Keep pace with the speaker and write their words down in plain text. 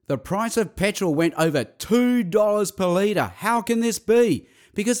The price of petrol went over $2 per litre. How can this be?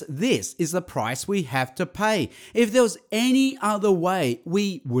 Because this is the price we have to pay. If there was any other way,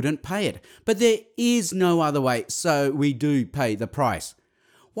 we wouldn't pay it. But there is no other way, so we do pay the price.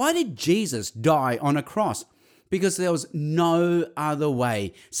 Why did Jesus die on a cross? Because there was no other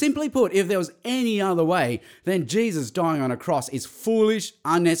way. Simply put, if there was any other way, then Jesus dying on a cross is foolish,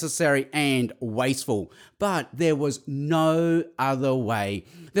 unnecessary, and wasteful. But there was no other way.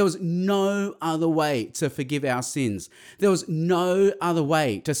 There was no other way to forgive our sins. There was no other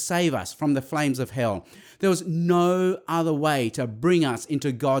way to save us from the flames of hell. There was no other way to bring us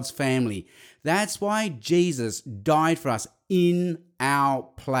into God's family. That's why Jesus died for us in our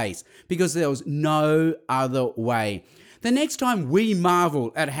place, because there was no other way. The next time we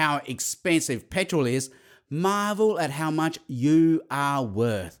marvel at how expensive petrol is, marvel at how much you are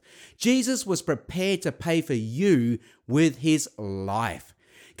worth. Jesus was prepared to pay for you with his life.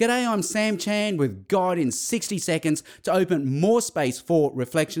 G'day, I'm Sam Chan with God in 60 seconds. To open more space for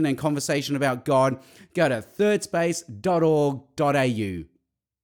reflection and conversation about God, go to thirdspace.org.au.